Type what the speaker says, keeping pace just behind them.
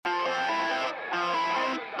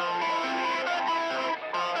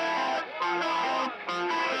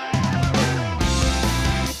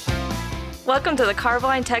Welcome to the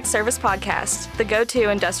Carboline Tech Service Podcast, the go-to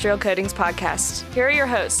industrial coatings podcast. Here are your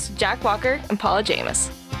hosts, Jack Walker and Paula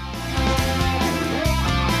James.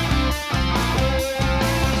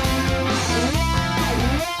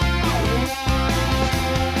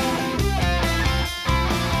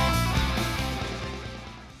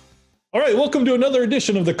 All right, welcome to another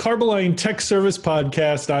edition of the Carboline Tech Service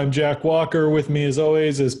Podcast. I'm Jack Walker. With me, as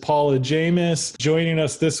always, is Paula James. Joining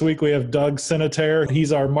us this week, we have Doug Sinatair.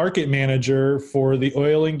 He's our market manager for the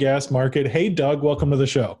oil and gas market. Hey, Doug, welcome to the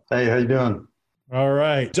show. Hey, how you doing? All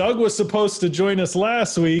right. Doug was supposed to join us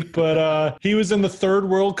last week, but he was in the third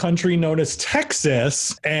world country known as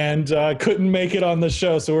Texas and couldn't make it on the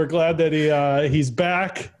show. So we're glad that he's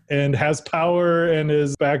back and has power and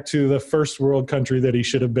is back to the first world country that he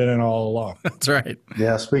should have been in all along. That's right.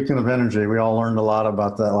 Yeah, speaking of energy, we all learned a lot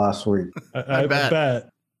about that last week. I bet.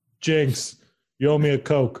 Jinx, you owe me a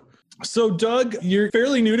Coke. So, Doug, you're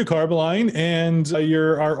fairly new to Carboline, and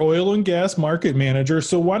you're our oil and gas market manager.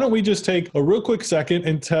 So why don't we just take a real quick second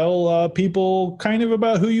and tell people kind of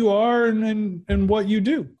about who you are and what you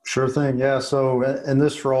do? Sure thing. Yeah. So in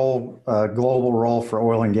this role, global role for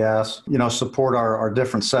oil and gas, support our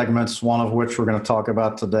different segments, one of which we're going to talk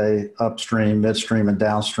about today, upstream, midstream, and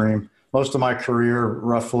downstream. Most of my career,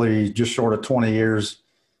 roughly just short of 20 years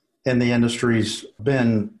in the industry's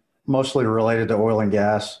been mostly related to oil and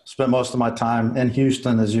gas. Spent most of my time in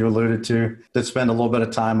Houston, as you alluded to. Did spend a little bit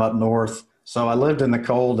of time up north. So I lived in the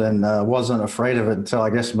cold and wasn't afraid of it until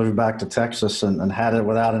I guess moved back to Texas and had it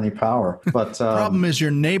without any power. But problem is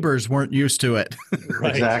your neighbors weren't used to it.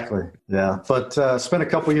 Right. Exactly. Yeah. But spent a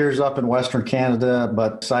couple years up in Western Canada,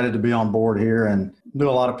 but decided to be on board here and knew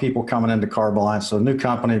a lot of people coming into Carboline. So new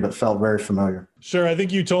company, but felt very familiar. Sure. I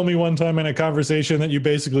think you told me one time in a conversation that you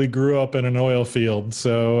basically grew up in an oil field.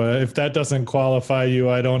 So if that doesn't qualify you,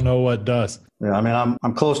 I don't know what does. Yeah, I mean,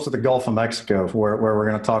 I'm close to the Gulf of Mexico where we're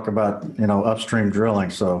going to talk about, upstream drilling.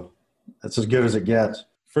 So it's as good as it gets.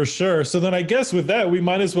 For sure. So then I guess with that, we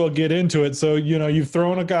might as well get into it. So, you've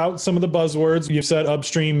thrown out some of the buzzwords. You've said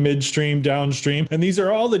upstream, midstream, downstream, and these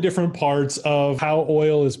are all the different parts of how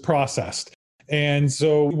oil is processed. And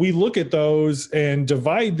so we look at those and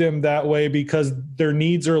divide them that way because their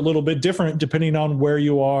needs are a little bit different depending on where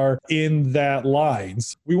you are in that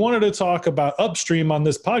lines. We wanted to talk about upstream on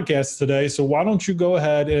this podcast today. So why don't you go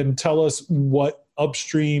ahead and tell us what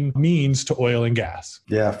upstream means to oil and gas?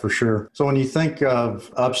 Yeah, for sure. So when you think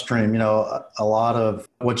of upstream, a lot of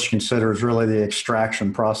what you consider is really the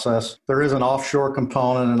extraction process. There is an offshore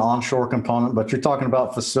component, an onshore component, but you're talking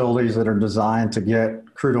about facilities that are designed to get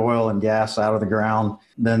crude oil and gas out of the ground,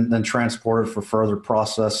 then transported for further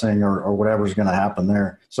processing or whatever's going to happen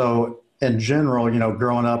there. So in general,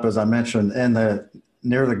 growing up, as I mentioned,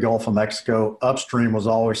 near the Gulf of Mexico, upstream was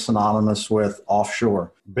always synonymous with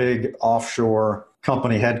offshore. Big offshore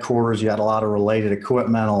company headquarters. You had a lot of related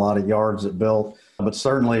equipment, a lot of yards that built. But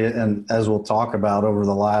certainly, and as we'll talk about over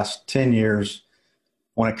the last 10 years,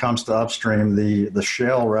 when it comes to upstream, the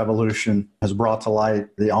shale revolution has brought to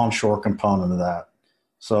light the onshore component of that.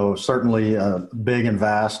 So certainly big and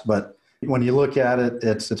vast, but when you look at it,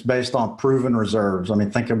 it's based on proven reserves. I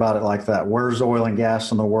mean, think about it like that. Where's oil and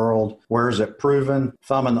gas in the world? Where is it proven?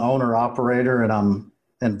 If I'm an owner operator and I'm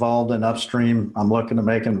involved in upstream, I'm looking to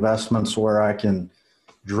make investments where I can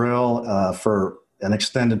drill for an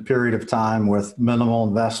extended period of time with minimal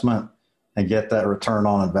investment and get that return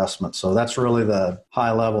on investment. So that's really the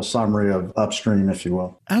high level summary of upstream, if you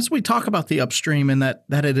will. As we talk about the upstream and that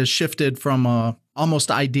it has shifted from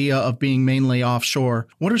almost idea of being mainly offshore,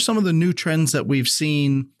 what are some of the new trends that we've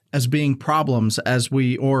seen as being problems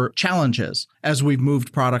or challenges as we've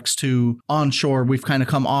moved products to onshore? We've kind of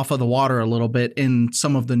come off of the water a little bit in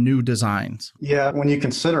some of the new designs. Yeah, when you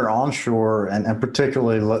consider onshore and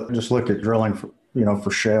particularly just look at drilling for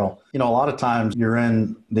shale, a lot of times you're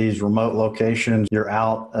in these remote locations, you're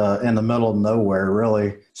out in the middle of nowhere,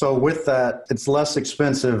 really. So with that, it's less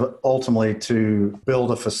expensive ultimately to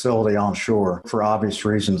build a facility onshore for obvious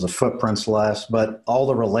reasons. The footprint's less, but all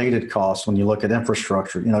the related costs when you look at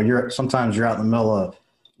infrastructure, sometimes you're out in the middle of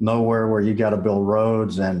nowhere where you got to build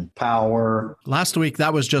roads and power. Last week,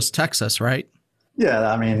 that was just Texas, right?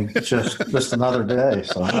 Yeah, I mean, it's just another day.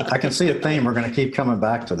 So I can see a theme. We're going to keep coming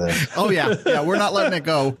back to this. Oh, yeah. Yeah, we're not letting it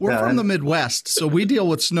go. We're from the Midwest, so we deal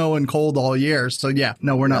with snow and cold all year. So, yeah,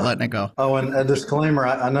 no, we're not letting it go. Oh, and a disclaimer,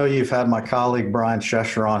 I know you've had my colleague, Brian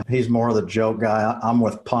Cheshire, on. He's more of the joke guy. I'm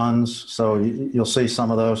with puns, so you'll see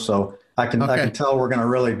some of those. So I can tell we're going to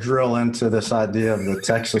really drill into this idea of the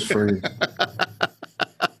Texas freeze.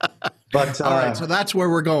 But all right, so that's where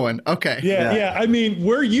we're going. Okay. Yeah. I mean,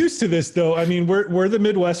 we're used to this, though. I mean, we're the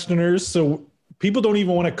Midwesterners, so people don't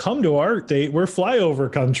even want to come to our state. We're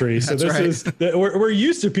flyover country. So That's right. we're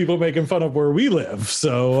used to people making fun of where we live.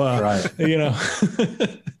 So, you know,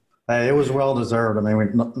 hey, it was well deserved. I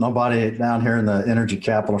mean, nobody down here in the energy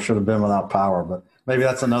capital should have been without power, but maybe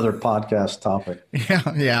that's another podcast topic.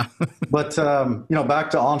 Yeah. But, you know,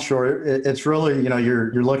 back to onshore, it's really, you know,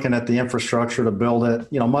 you're looking at the infrastructure to build it,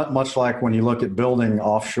 you know, much like when you look at building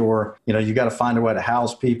offshore, you know, you got to find a way to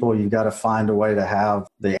house people. You got to find a way to have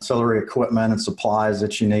the ancillary equipment and supplies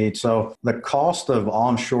that you need. So the cost of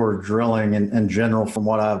onshore drilling in general, from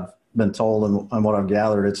what I've been told and what I've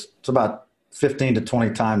gathered, it's about 15 to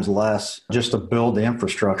 20 times less just to build the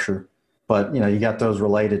infrastructure. But, you know, you got those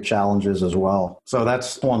related challenges as well. So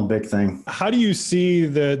that's one big thing. How do you see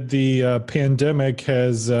that the pandemic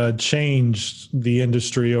has changed the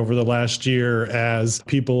industry over the last year as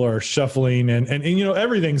people are shuffling and you know,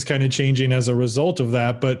 everything's kind of changing as a result of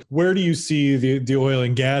that. But where do you see the oil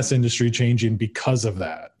and gas industry changing because of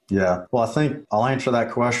that? Yeah, well, I think I'll answer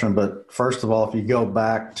that question. But first of all, if you go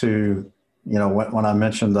back to, you know, when I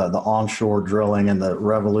mentioned the onshore drilling and the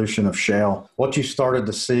revolution of shale, what you started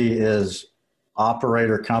to see is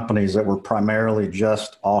operator companies that were primarily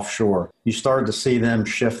just offshore. You started to see them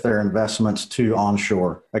shift their investments to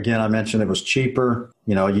onshore. Again, I mentioned it was cheaper.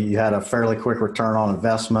 You know, you had a fairly quick return on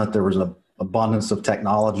investment. There was an abundance of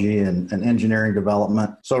technology and engineering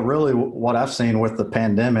development. So really what I've seen with the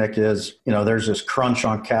pandemic is, you know, there's this crunch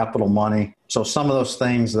on capital money. So some of those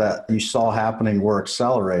things that you saw happening were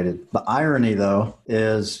accelerated. The irony, though,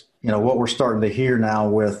 is, you know, what we're starting to hear now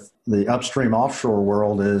with the upstream offshore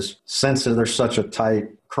world is, since there's such a tight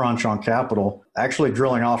crunch on capital, actually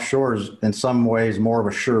drilling offshore is in some ways more of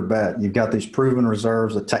a sure bet. You've got these proven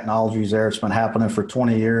reserves, the technology's there, it's been happening for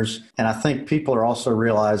 20 years. And I think people are also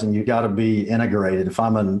realizing you got to be integrated. If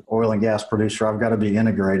I'm an oil and gas producer, I've got to be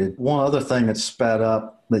integrated. One other thing that's sped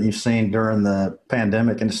up that you've seen during the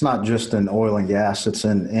pandemic, and it's not just in oil and gas, it's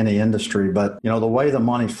in any industry, but you know, the way the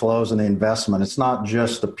money flows in the investment, it's not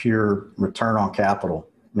just the pure return on capital.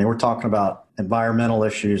 I mean, we're talking about environmental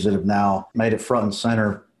issues that have now made it front and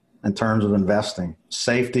center in terms of investing.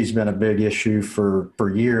 Safety's been a big issue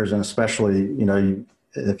for years, and especially, you know,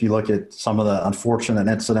 if you look at some of the unfortunate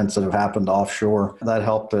incidents that have happened offshore, that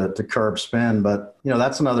helped to curb spend. But, you know,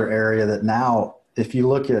 that's another area that now, if you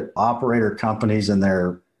look at operator companies and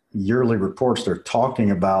their yearly reports, they're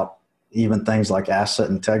talking about even things like asset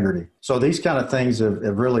integrity. So these kind of things have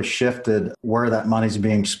really shifted where that money's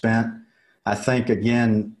being spent. I think,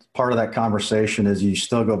 again, part of that conversation is you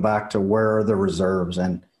still go back to where are the reserves.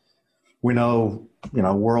 And we know, you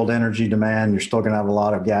know, world energy demand, you're still going to have a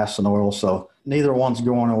lot of gas and oil. So neither one's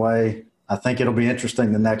going away. I think it'll be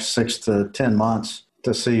interesting the next 6 to 10 months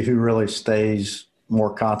to see who really stays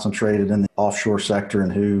more concentrated in the offshore sector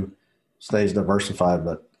and who stays diversified,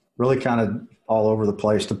 but really kind of all over the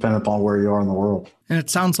place, depending upon where you are in the world. And it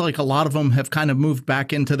sounds like a lot of them have kind of moved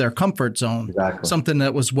back into their comfort zone. Exactly. Something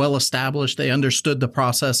that was well established. They understood the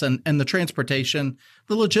process and the transportation,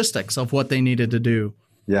 the logistics of what they needed to do.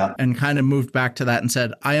 Yeah. And kind of moved back to that and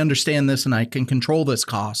said, I understand this and I can control this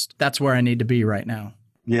cost. That's where I need to be right now.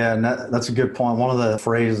 Yeah, and that's a good point. One of the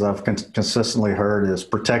phrases I've consistently heard is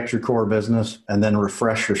protect your core business and then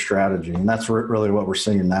refresh your strategy. And that's really what we're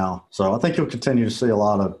seeing now. So I think you'll continue to see a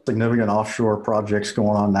lot of significant offshore projects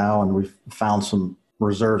going on now, and we've found some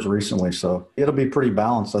reserves recently. So it'll be pretty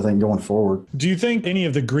balanced, I think, going forward. Do you think any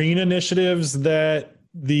of the green initiatives that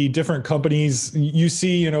the different companies you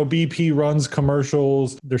see, you know, BP runs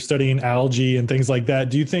commercials, they're studying algae and things like that.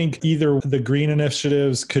 Do you think either the green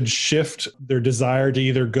initiatives could shift their desire to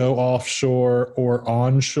either go offshore or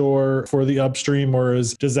onshore for the upstream, or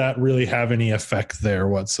does that really have any effect there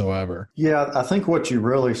whatsoever? Yeah, I think what you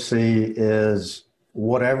really see is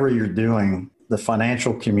whatever you're doing, the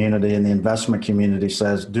financial community and the investment community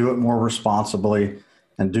says, do it more responsibly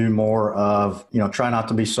and do more of, you know, try not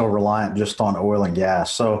to be so reliant just on oil and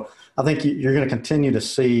gas. So I think you're going to continue to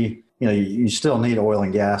see, you know, you still need oil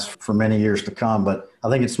and gas for many years to come, but I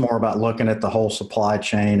think it's more about looking at the whole supply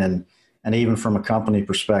chain and even from a company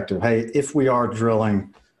perspective. Hey, if we are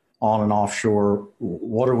drilling on and offshore,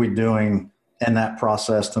 what are we doing in that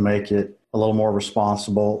process to make it a little more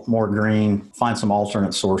responsible, more green, find some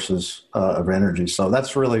alternate sources of energy. So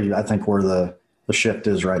that's really, I think, where the shift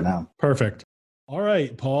is right now. Perfect. All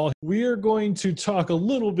right, Paul, we are going to talk a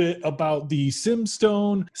little bit about the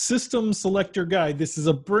SimStone System Selector Guide. This is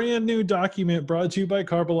a brand new document brought to you by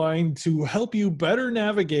Carboline to help you better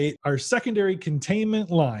navigate our secondary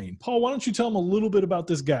containment line. Paul, why don't you tell them a little bit about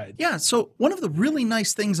this guide? Yeah, so one of the really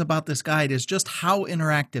nice things about this guide is just how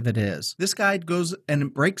interactive it is. This guide goes and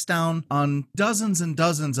it breaks down on dozens and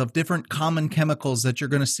dozens of different common chemicals that you're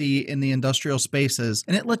going to see in the industrial spaces.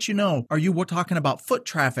 And it lets you know, we're talking about foot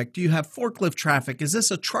traffic? Do you have forklift traffic? Is this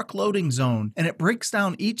a truck loading zone? And it breaks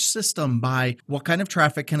down each system by what kind of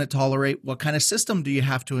traffic can it tolerate? What kind of system do you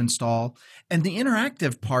have to install? And the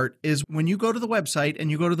interactive part is when you go to the website and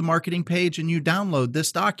you go to the marketing page and you download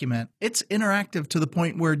this document, it's interactive to the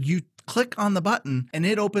point where you click on the button and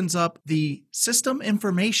it opens up the system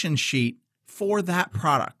information sheet for that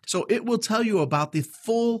product. So it will tell you about the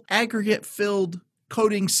full aggregate filled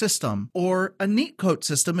coating system, or a neat coat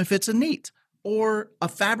system if it's a neat, or a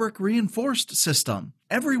fabric reinforced system.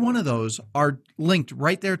 Every one of those are linked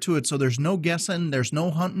right there to it. So there's no guessing, there's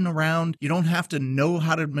no hunting around. You don't have to know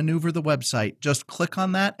how to maneuver the website. Just click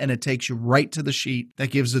on that and it takes you right to the sheet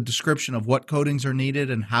that gives a description of what coatings are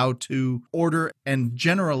needed and how to order and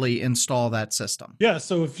generally install that system. Yeah,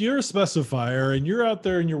 so if you're a specifier and you're out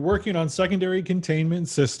there and you're working on secondary containment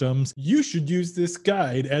systems, you should use this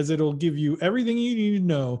guide, as it'll give you everything you need to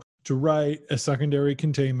know to write a secondary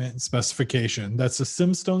containment specification. That's the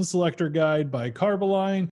SimStone Selector Guide by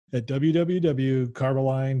Carboline at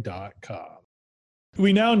www.carboline.com.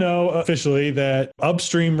 We now know officially that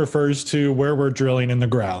upstream refers to where we're drilling in the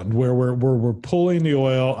ground, where we're pulling the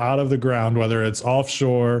oil out of the ground, whether it's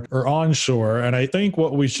offshore or onshore. And I think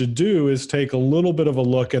what we should do is take a little bit of a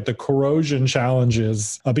look at the corrosion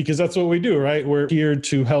challenges, because that's what we do, right? We're here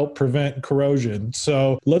to help prevent corrosion.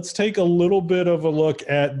 So let's take a little bit of a look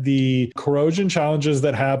at the corrosion challenges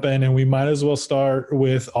that happen, and we might as well start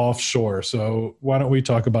with offshore. So why don't we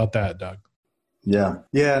talk about that, Doug? Yeah,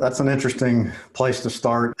 that's an interesting place to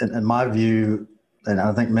start. In my view, and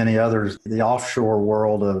I think many others, the offshore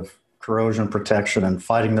world of corrosion protection and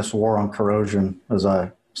fighting this war on corrosion, as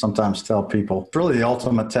I sometimes tell people, it's really the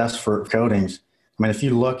ultimate test for coatings. I mean, if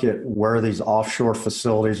you look at where these offshore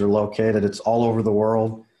facilities are located, it's all over the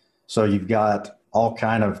world. So you've got all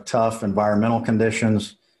kind of tough environmental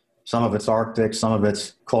conditions. Some of it's Arctic, some of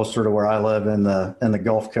it's closer to where I live in the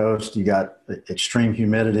Gulf Coast. You got extreme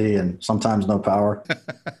humidity and sometimes no power.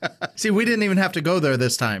 See, we didn't even have to go there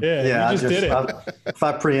this time. Yeah, just did it. If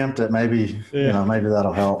I preempt it, maybe maybe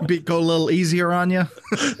that'll help. Go a little easier on you.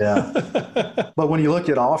 Yeah. But when you look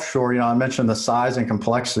at offshore, I mentioned the size and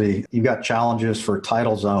complexity. You've got challenges for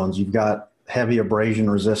tidal zones. You've got heavy abrasion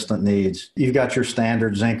resistant needs. You've got your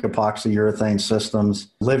standard zinc epoxy urethane systems,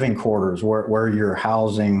 living quarters where you're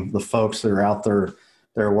housing the folks that are out there,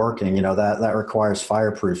 they're working, that requires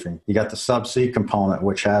fireproofing. You got the subsea component,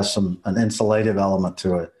 which has an insulative element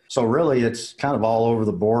to it. So really it's kind of all over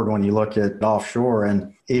the board when you look at offshore,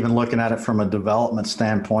 and even looking at it from a development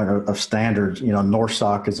standpoint of standards.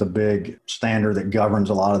 NORSOC is a big standard that governs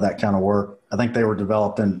a lot of that kind of work. I think they were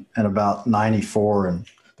developed in about 94, and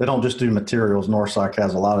they don't just do materials. NORSOC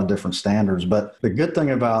has a lot of different standards. But the good thing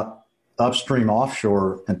about upstream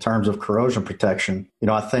offshore in terms of corrosion protection,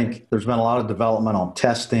 I think there's been a lot of development on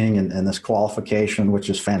testing and this qualification, which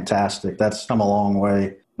is fantastic. That's come a long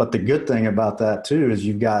way. But the good thing about that too is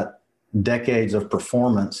you've got decades of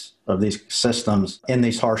performance of these systems in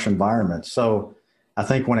these harsh environments. So I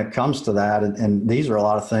think when it comes to that, and these are a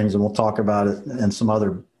lot of things, and we'll talk about it in some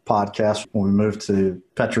other podcast when we move to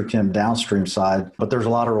petrochem downstream side, but there's a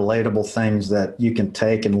lot of relatable things that you can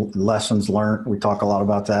take and lessons learned. We talk a lot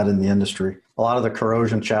about that in the industry. A lot of the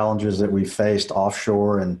corrosion challenges that we faced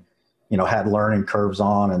offshore and, had learning curves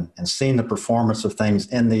on and seen the performance of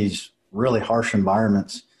things in these really harsh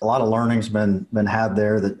environments. A lot of learning's been had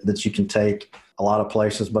there that you can take a lot of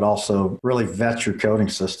places, but also really vet your coating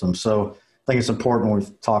system. So I think it's important when we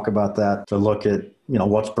talk about that to look at,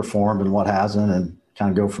 what's performed and what hasn't, and kind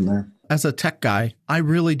of go from there. As a tech guy, I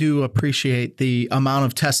really do appreciate the amount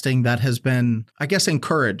of testing that has been,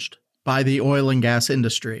 encouraged by the oil and gas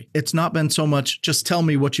industry. It's not been so much just tell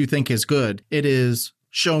me what you think is good. It is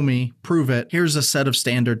show me, prove it. Here's a set of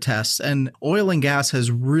standard tests. And oil and gas has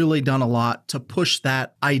really done a lot to push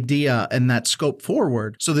that idea and that scope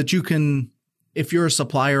forward so that you can, if you're a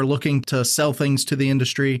supplier looking to sell things to the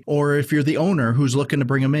industry, or if you're the owner who's looking to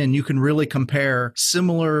bring them in, you can really compare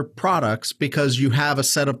similar products because you have a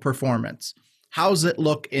set of performance. how's it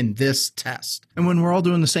look in this test? And when we're all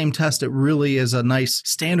doing the same test, it really is a nice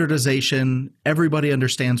standardization. Everybody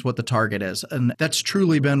understands what the target is. And that's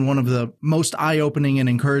truly been one of the most eye-opening and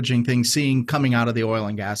encouraging things seeing coming out of the oil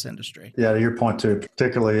and gas industry. Yeah, to your point too,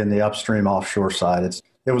 particularly in the upstream offshore side,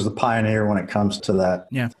 it was the pioneer when it comes to that.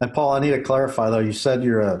 Yeah. And Paul, I need to clarify though, you said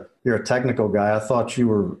you're a technical guy. I thought you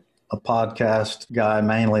were a podcast guy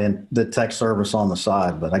mainly and did tech service on the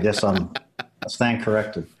side, but I guess I stand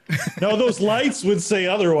corrected. No, those lights would say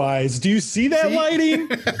otherwise. Do you see that lighting?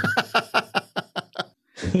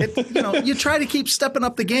 You try to keep stepping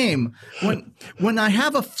up the game. When I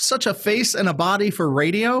have such a face and a body for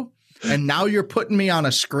radio, and now you're putting me on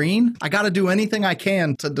a screen, I got to do anything I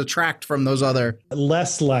can to detract from those other.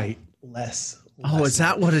 Less light, less. Oh, is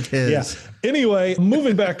that what it is? Yeah. Anyway,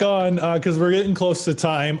 moving back on, because we're getting close to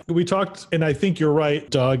time. We talked, and I think you're right,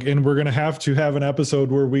 Doug, and we're going to have an episode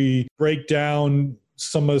where we break down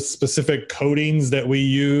some of the specific coatings that we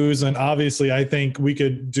use. And obviously, I think we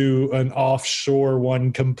could do an offshore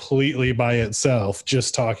one completely by itself,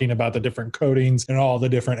 just talking about the different coatings and all the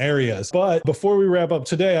different areas. But before we wrap up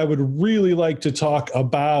today, I would really like to talk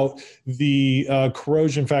about the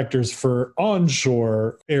corrosion factors for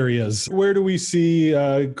onshore areas. Where do we see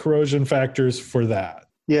corrosion factors for that?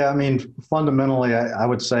 Yeah, I mean, fundamentally, I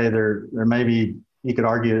would say there may be, you could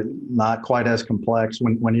argue, not quite as complex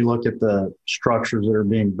when you look at the structures that are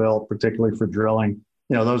being built, particularly for drilling.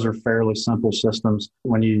 Those are fairly simple systems.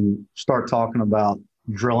 When you start talking about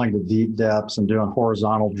drilling to deep depths and doing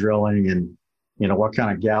horizontal drilling and, what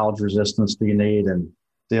kind of gouge resistance do you need and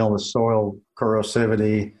dealing with soil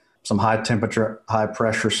corrosivity, some high temperature, high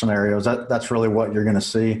pressure scenarios, that's really what you're going to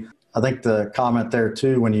see. I think the comment there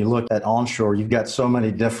too, when you look at onshore, you've got so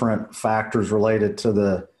many different factors related to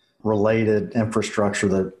the related infrastructure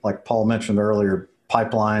that, like Paul mentioned earlier,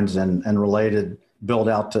 pipelines and related build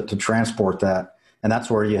out to transport that. And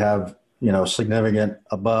that's where you have, significant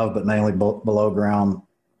above, but mainly below ground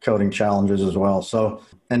coating challenges as well. So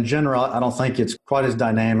in general, I don't think it's quite as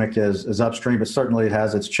dynamic as upstream, but certainly it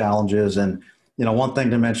has its challenges. And, one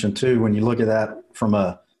thing to mention too, when you look at that from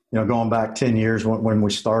going back 10 years when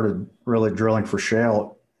we started really drilling for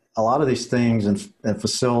shale, a lot of these things and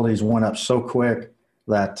facilities went up so quick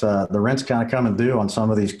that the rent's kind of coming due on some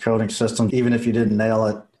of these coating systems, even if you didn't nail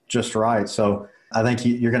it just right. So I think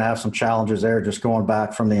you're going to have some challenges there, just going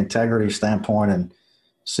back from the integrity standpoint and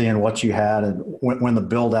seeing what you had and when the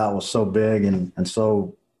build out was so big and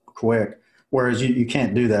so quick. Whereas you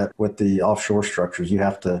can't do that with the offshore structures. You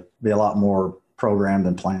have to be a lot more programmed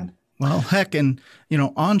and planned. Well, heck, and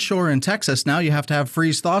onshore in Texas, now you have to have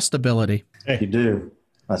freeze thaw stability. You do.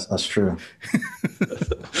 That's true.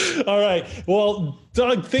 All right. Well,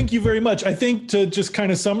 Doug, thank you very much. I think to just kind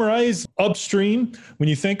of summarize, upstream, when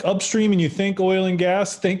you think upstream and you think oil and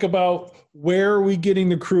gas, think about where are we getting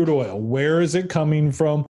the crude oil? Where is it coming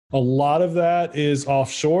from? A lot of that is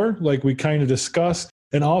offshore, like we kind of discussed.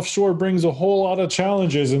 And offshore brings a whole lot of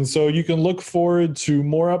challenges. And so you can look forward to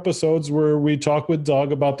more episodes where we talk with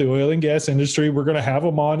Doug about the oil and gas industry. We're going to have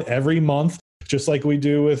him on every month, just like we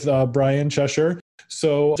do with Brian Cheshire.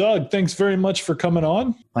 So, Doug, thanks very much for coming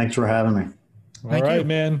on. Thanks for having me. All right,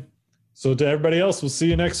 man. So to everybody else, we'll see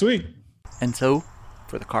you next week. And so,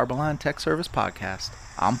 for the Carboline Tech Service Podcast,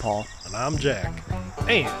 I'm Paul. And I'm Jack.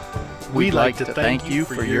 And we'd like to thank you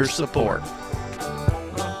for your support.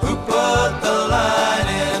 Who put the line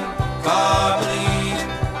in Carboline?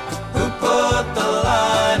 Who put the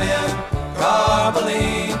line in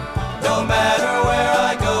Carboline? No matter where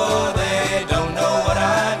I go, they don't know what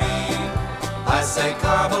I mean. I say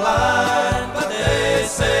Carboline.